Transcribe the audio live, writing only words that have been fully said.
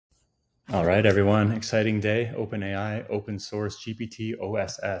All right, everyone. Exciting day. OpenAI, open source GPT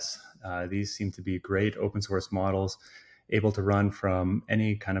OSS. These seem to be great open source models able to run from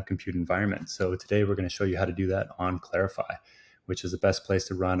any kind of compute environment. So today we're going to show you how to do that on Clarifai, which is the best place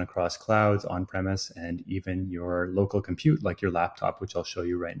to run across clouds, on-premise, and even your local compute like your laptop, which I'll show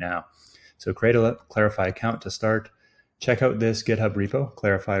you right now. So create a Clarifai account to start. Check out this GitHub repo,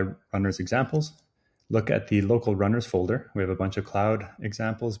 Clarifai Runners examples. Look at the local runners folder. We have a bunch of cloud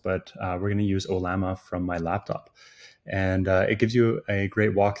examples, but we're going to use Ollama from my laptop. And it gives you a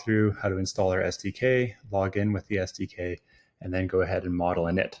great walkthrough how to install our SDK, log in with the SDK, and then go ahead and model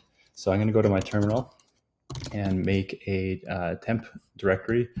init. So I'm going to go to my terminal and make a temp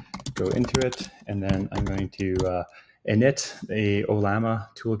directory, go into it, and then I'm going to init the Ollama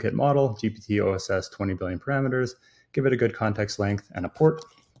toolkit model, GPT OSS 20 billion parameters, give it a good context length and a port.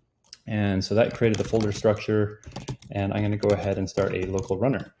 And so that created the folder structure, and I'm going to go ahead and start a local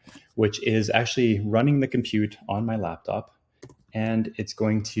runner, which is actually running the compute on my laptop, and it's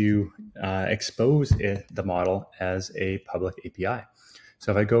going to expose the model as a public API.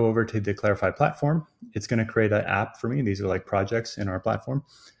 So if I go over to the Clarifai platform, it's going to create an app for me. These are like projects in our platform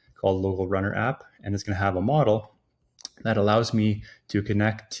called Local Runner app, and it's going to have a model that allows me to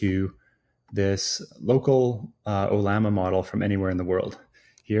connect to this local Ollama model from anywhere in the world.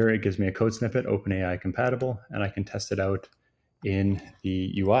 Here it gives me a code snippet, OpenAI compatible, and I can test it out in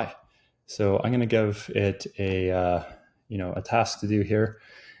the UI. So I'm going to give it a task to do here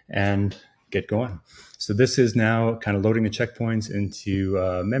and get going. So this is now kind of loading the checkpoints into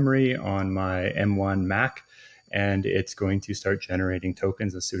memory on my M1 Mac, and it's going to start generating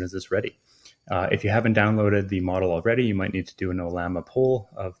tokens as soon as it's ready. If you haven't downloaded the model already, you might need to do an Ollama poll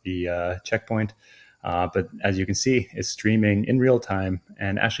of the checkpoint. But as you can see, it's streaming in real time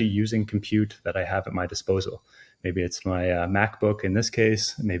and actually using compute that I have at my disposal. Maybe it's my MacBook in this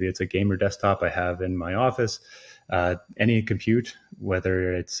case, maybe it's a gamer desktop I have in my office. Any compute,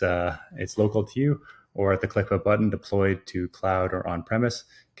 whether it's local to you or at the click of a button deployed to cloud or on-premise,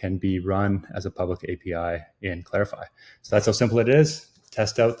 can be run as a public API in Clarifai. So that's how simple it is.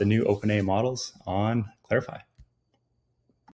 Test out the new OpenAI models on Clarifai.